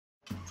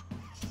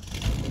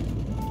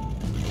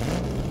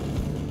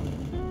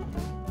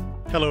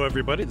Hello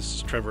everybody, this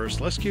is Trevor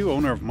Slescu,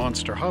 owner of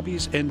Monster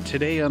Hobbies, and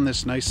today on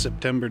this nice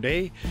September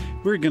day,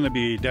 we're going to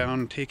be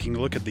down taking a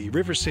look at the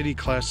River City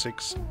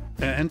Classics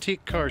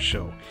Antique Car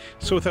Show.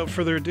 So without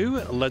further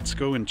ado, let's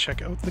go and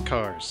check out the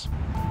cars.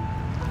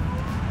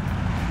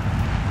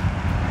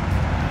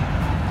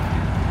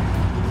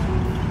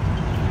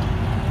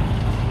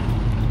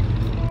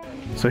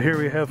 So here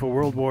we have a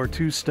World War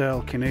II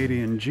style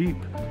Canadian Jeep.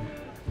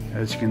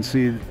 As you can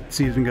see,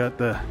 it's even got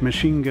the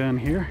machine gun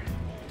here.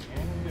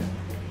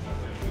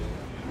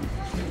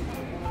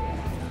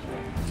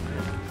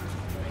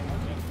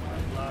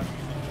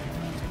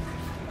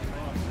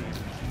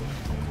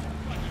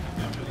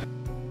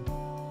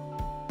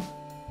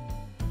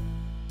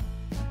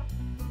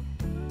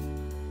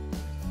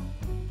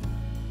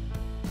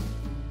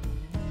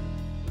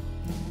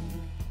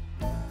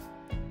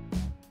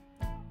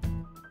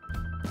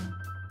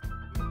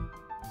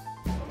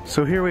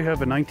 So here we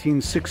have a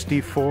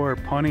 1964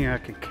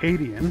 Pontiac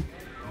Accadian.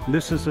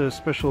 This is a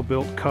special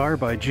built car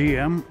by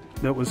GM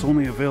that was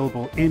only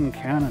available in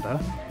Canada.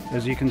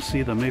 As you can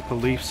see, the maple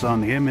leaves on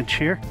the image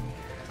here,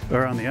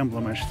 or on the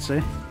emblem I should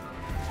say.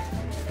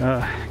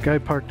 Guy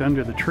parked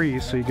under the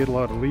trees, so you get a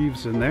lot of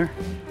leaves in there.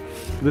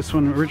 This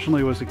one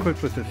originally was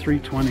equipped with a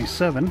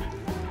 327,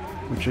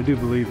 which I do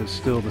believe is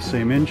still the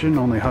same engine,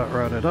 only hot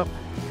rodded up.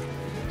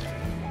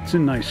 It's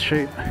in nice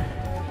shape.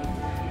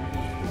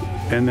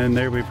 And then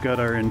there we've got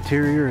our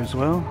interior as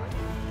well.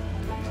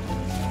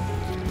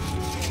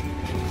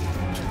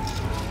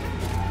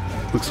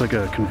 Looks like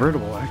a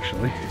convertible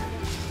actually.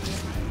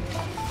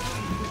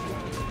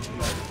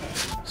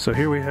 So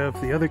here we have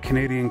the other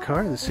Canadian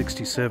car, the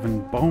 67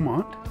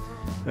 Beaumont.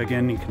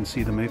 Again, you can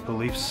see the maple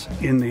leaves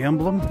in the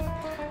emblem.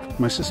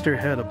 My sister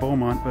had a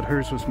Beaumont, but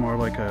hers was more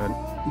like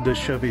the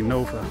Chevy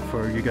Nova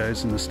for you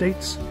guys in the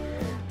States.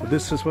 But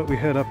this is what we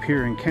had up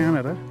here in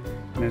Canada.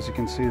 And as you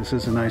can see, this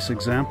is a nice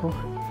example.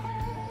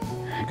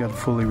 Got a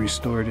fully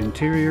restored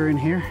interior in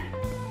here,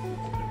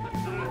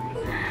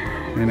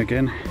 and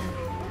again,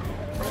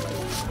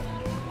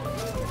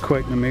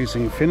 quite an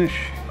amazing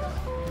finish.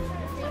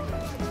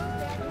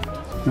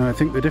 Now I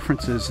think the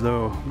difference is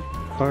though,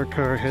 our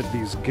car had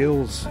these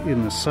gills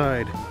in the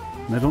side,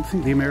 and I don't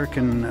think the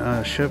American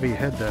Chevy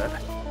had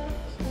that.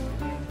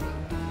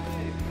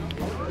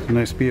 A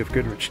nice BF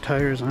Goodrich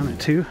tires on it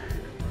too.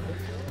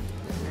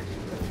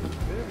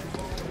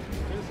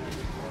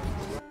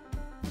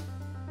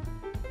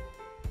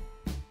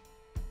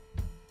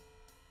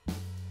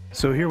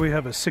 So here we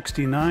have a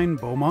 69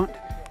 Beaumont,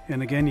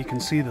 and again you can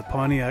see the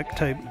Pontiac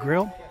type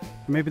grille.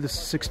 Maybe this is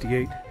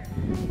 68,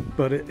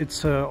 but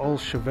it's all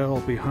Chevelle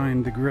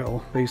behind the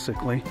grille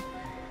basically.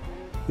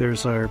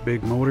 There's our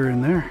big motor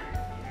in there,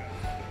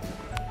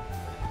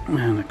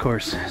 and of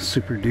course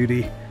Super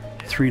Duty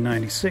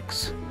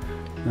 396,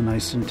 a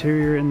nice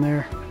interior in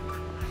there.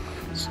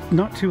 It's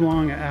not too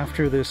long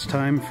after this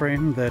time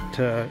frame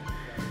that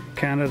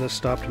Canada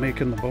stopped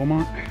making the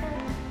Beaumont.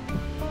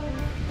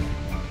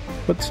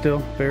 But still,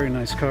 very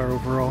nice car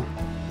overall.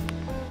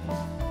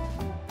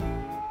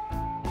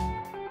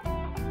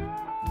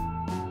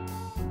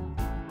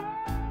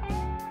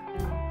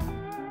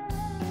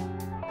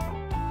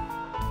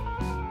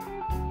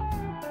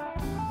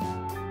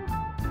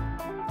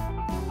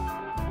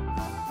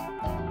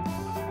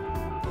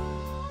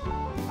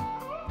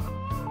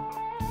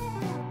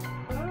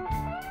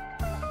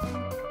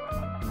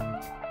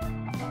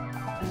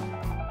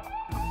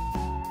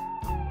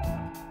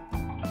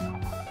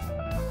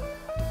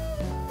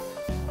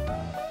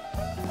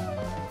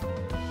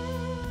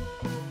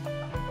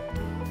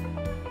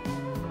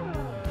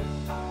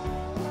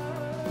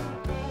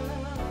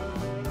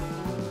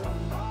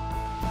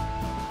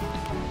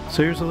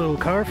 So here's a little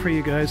car for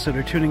you guys that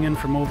are tuning in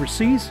from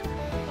overseas,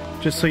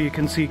 just so you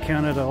can see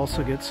Canada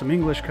also gets some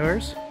English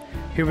cars.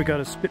 Here we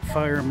got a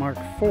Spitfire Mark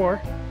IV,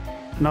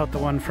 not the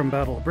one from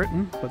Battle of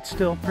Britain, but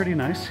still pretty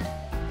nice.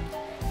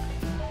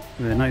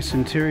 With a nice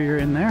interior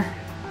in there.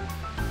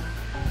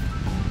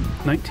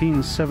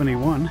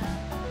 1971.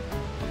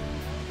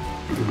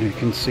 And you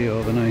can see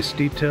all the nice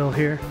detail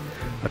here.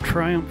 A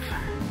Triumph.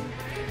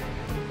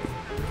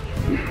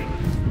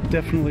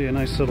 Definitely a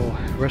nice little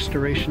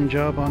restoration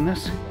job on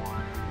this.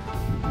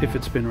 If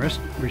it's been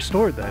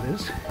restored, that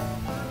is.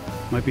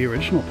 Might be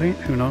original paint,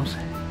 who knows.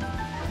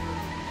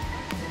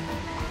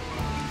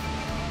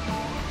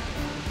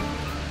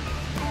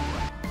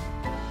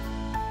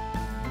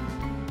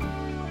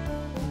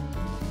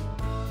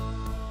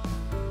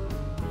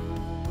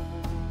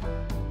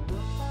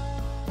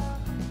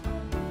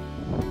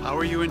 How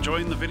are you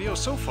enjoying the video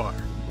so far?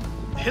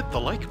 Hit the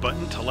like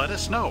button to let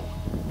us know.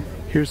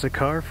 Here's a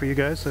car for you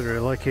guys that are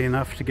lucky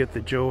enough to get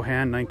the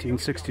Johan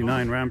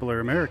 1969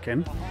 Rambler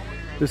American.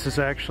 This is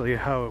actually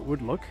how it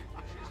would look.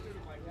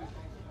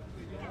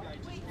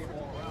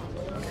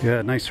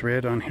 Yeah, nice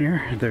red on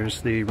here.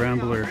 There's the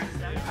Rambler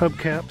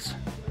hubcaps,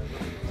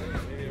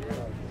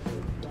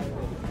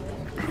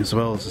 as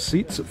well as the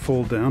seats that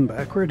fold down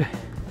backward.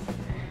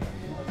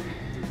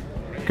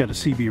 Got a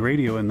CB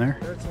radio in there.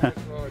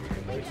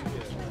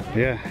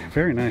 Yeah,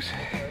 very nice.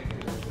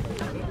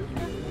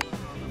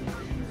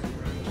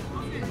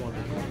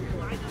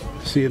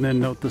 See, and then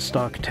note the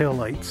stock tail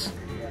lights.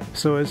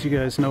 So as you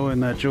guys know, in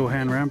that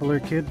Johann Rambler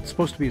kit, it's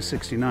supposed to be a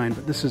 69,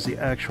 but this is the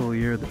actual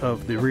year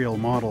of the real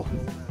model.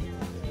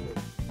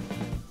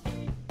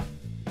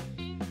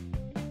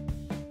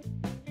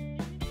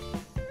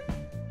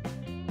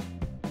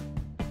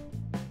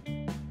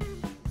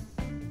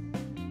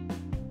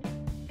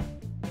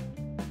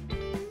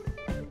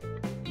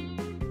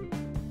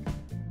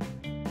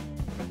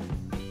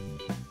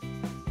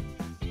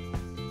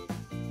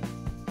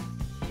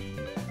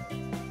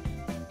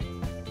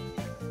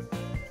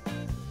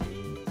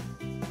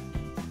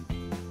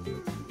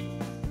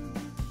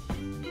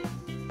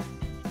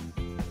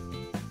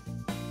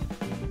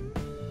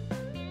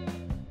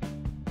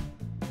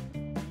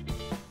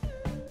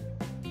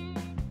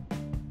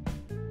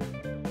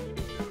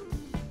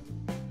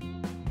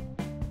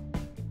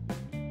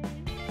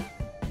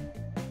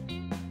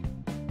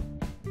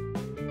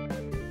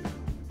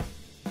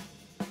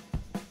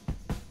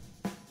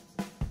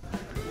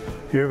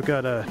 Here we've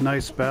got a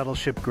nice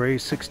Battleship Gray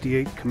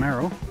 68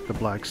 Camaro, the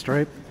black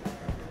stripe,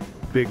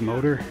 big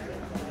motor,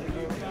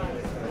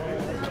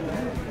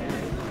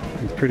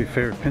 and pretty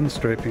fair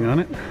pinstriping on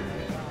it.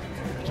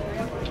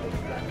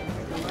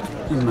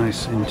 A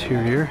nice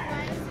interior.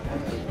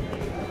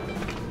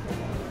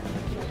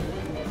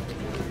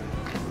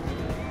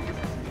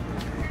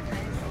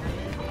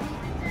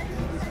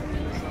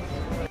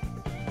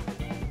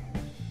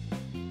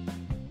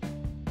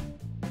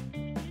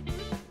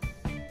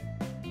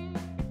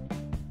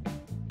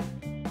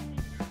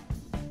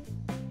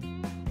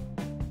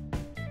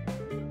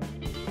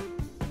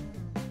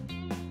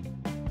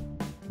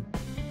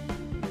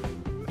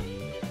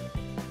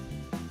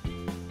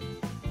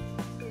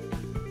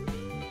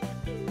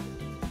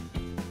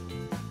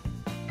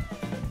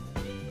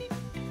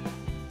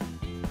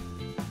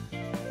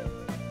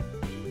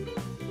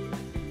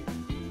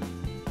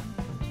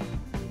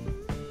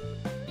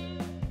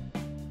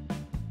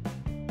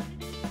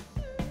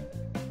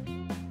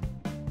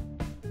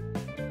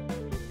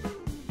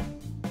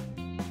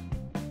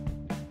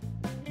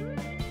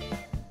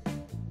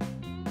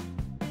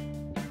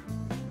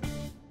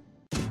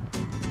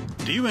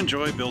 Do you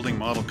enjoy building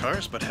model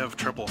cars but have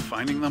trouble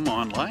finding them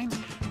online?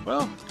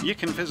 Well, you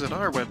can visit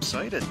our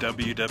website at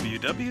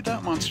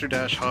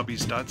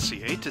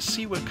www.monster-hobbies.ca to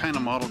see what kind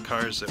of model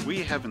cars that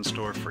we have in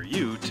store for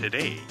you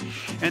today.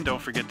 And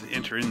don't forget to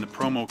enter in the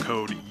promo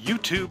code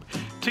YouTube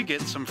to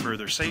get some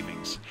further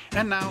savings.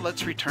 And now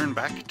let's return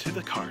back to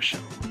the car show.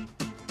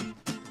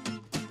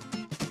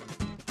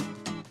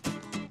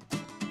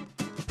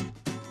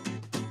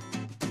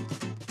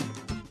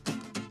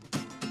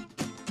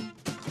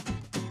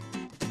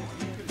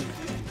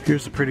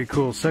 Here's a pretty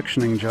cool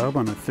sectioning job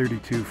on a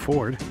 32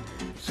 Ford.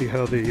 See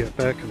how the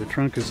back of the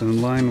trunk is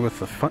in line with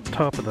the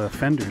top of the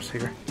fenders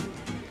here.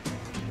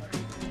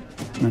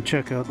 Now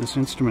check out this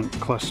instrument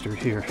cluster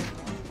here.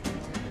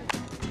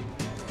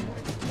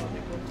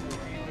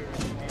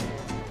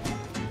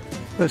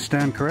 I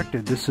stand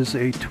corrected, this is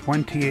a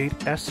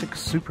 28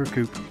 Essex Super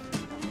Coupe.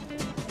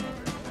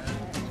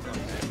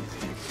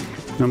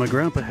 Now my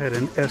grandpa had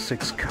an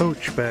Essex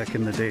coach back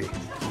in the day.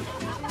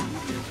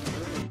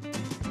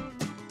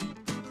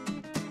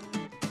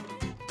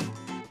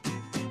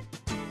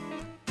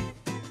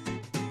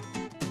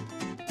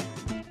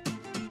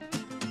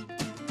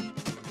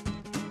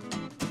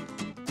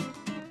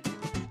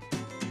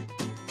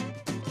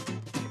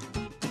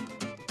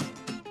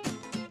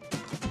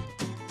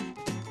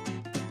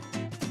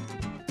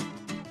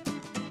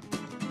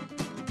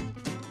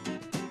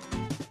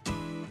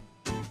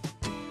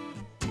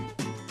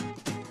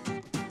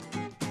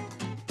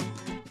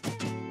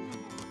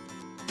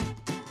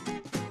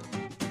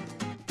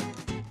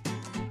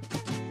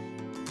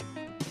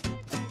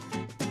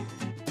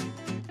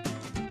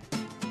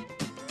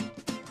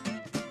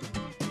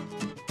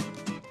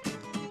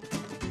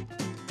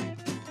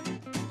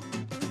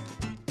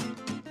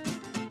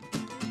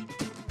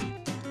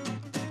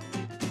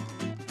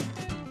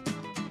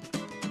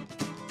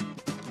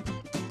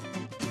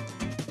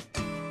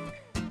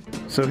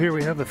 So here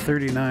we have a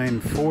 39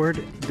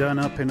 Ford done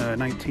up in a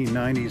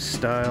 1990s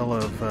style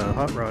of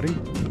hot rodding.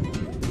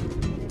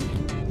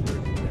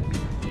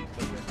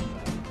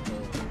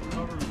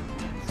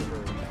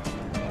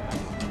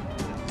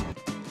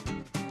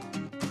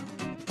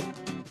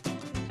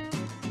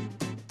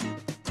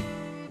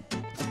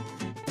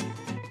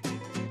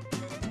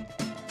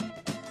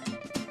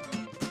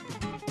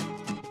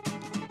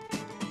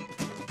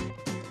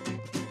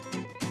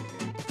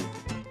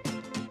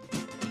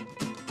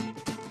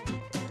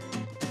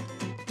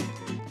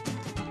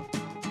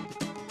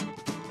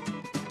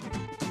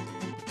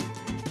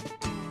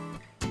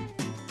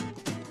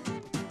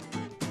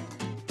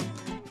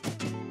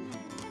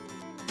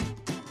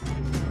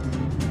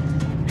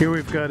 Here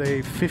we've got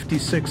a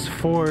 56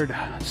 Ford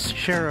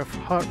Sheriff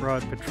Hot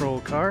Rod Patrol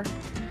car,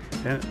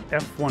 an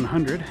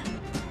F100.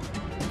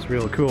 It's a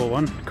real cool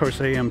one. Of course,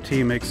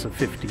 AMT makes a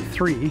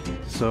 53,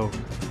 so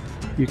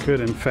you could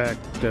in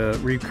fact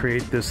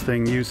recreate this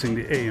thing using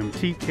the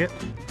AMT kit.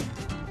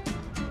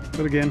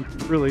 But again,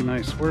 really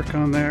nice work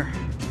on there.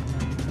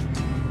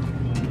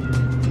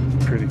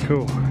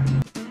 Cool.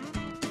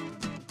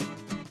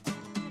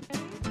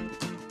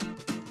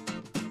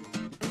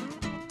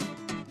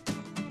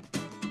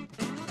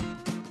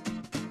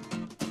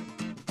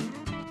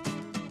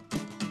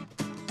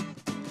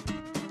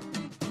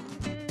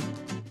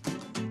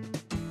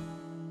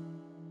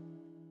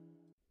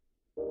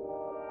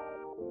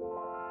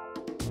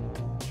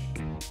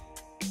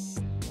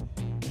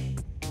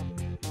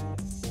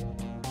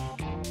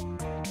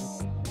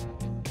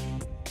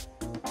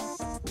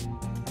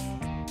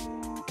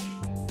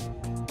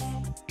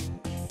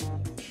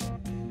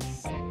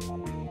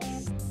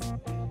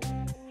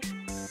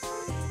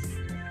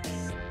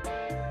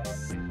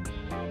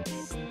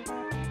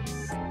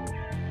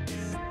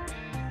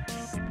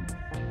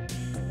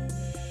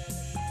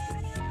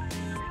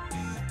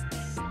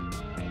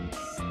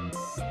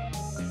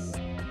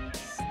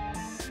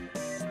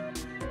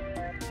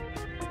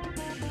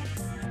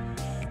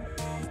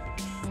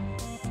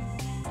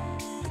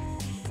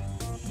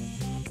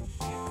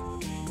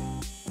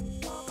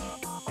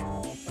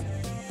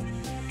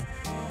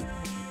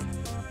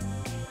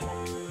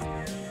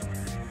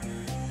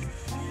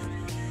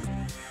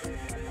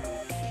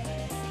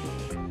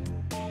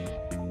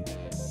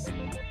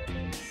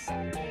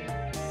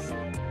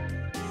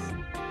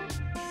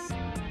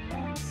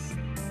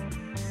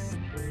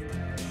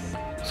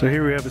 So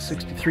here we have a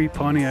 63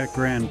 Pontiac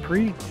Grand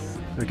Prix.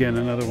 Again,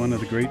 another one of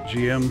the great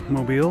GM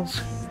mobiles.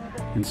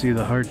 You can see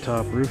the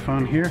hardtop roof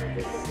on here.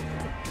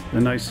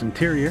 The nice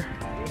interior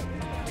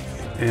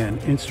and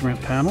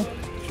instrument panel,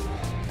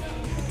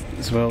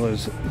 as well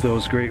as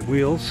those great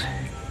wheels.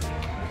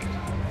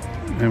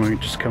 And we can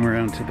just come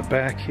around to the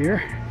back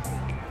here.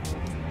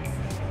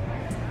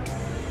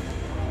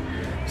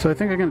 So I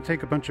think I'm going to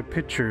take a bunch of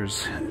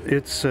pictures.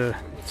 It's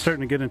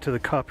starting to get into the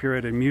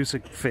copyrighted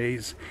music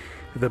phase.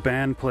 The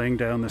band playing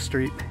down the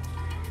street,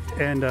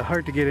 and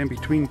hard to get in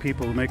between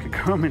people to make a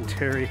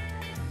commentary,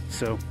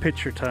 so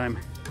picture time.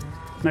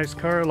 Nice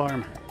car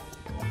alarm.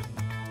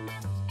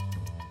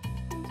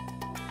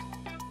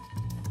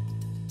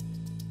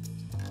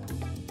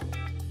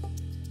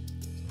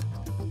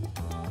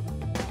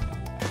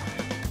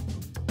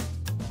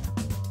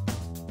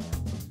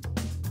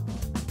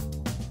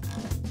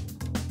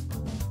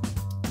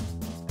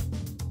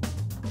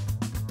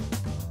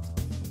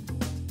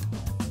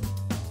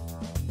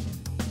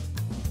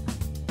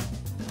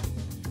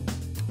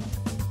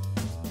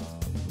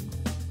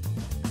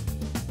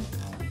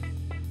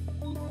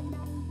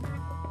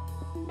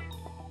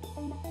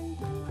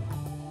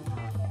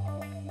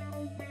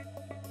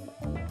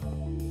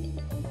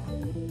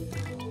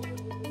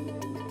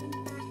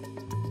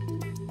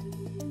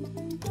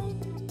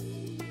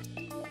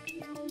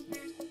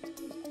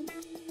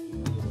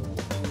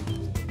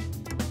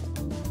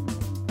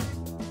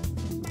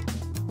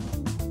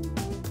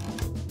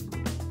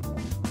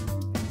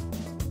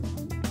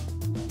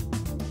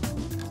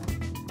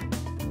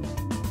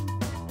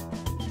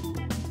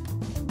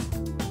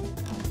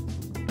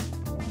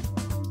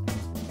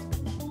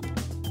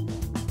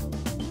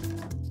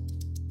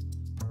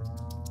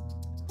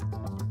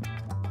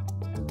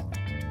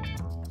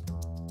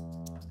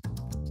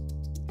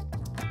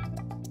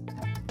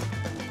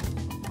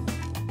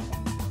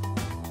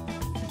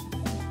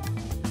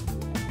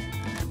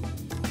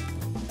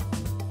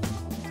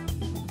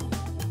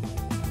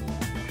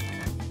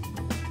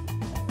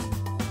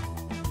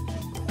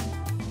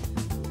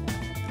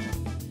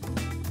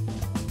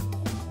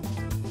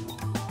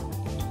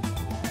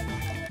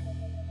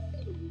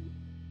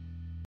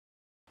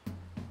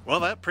 Well,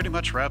 that pretty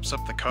much wraps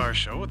up the car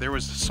show. There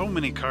was so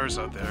many cars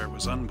out there, it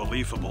was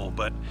unbelievable,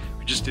 but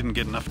we just didn't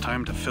get enough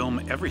time to film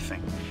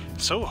everything.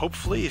 So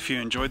hopefully if you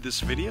enjoyed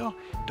this video,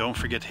 don't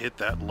forget to hit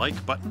that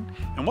like button.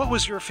 And what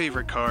was your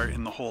favorite car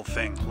in the whole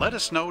thing? Let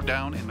us know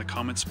down in the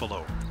comments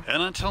below.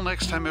 And until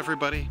next time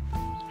everybody,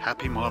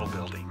 happy model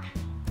building.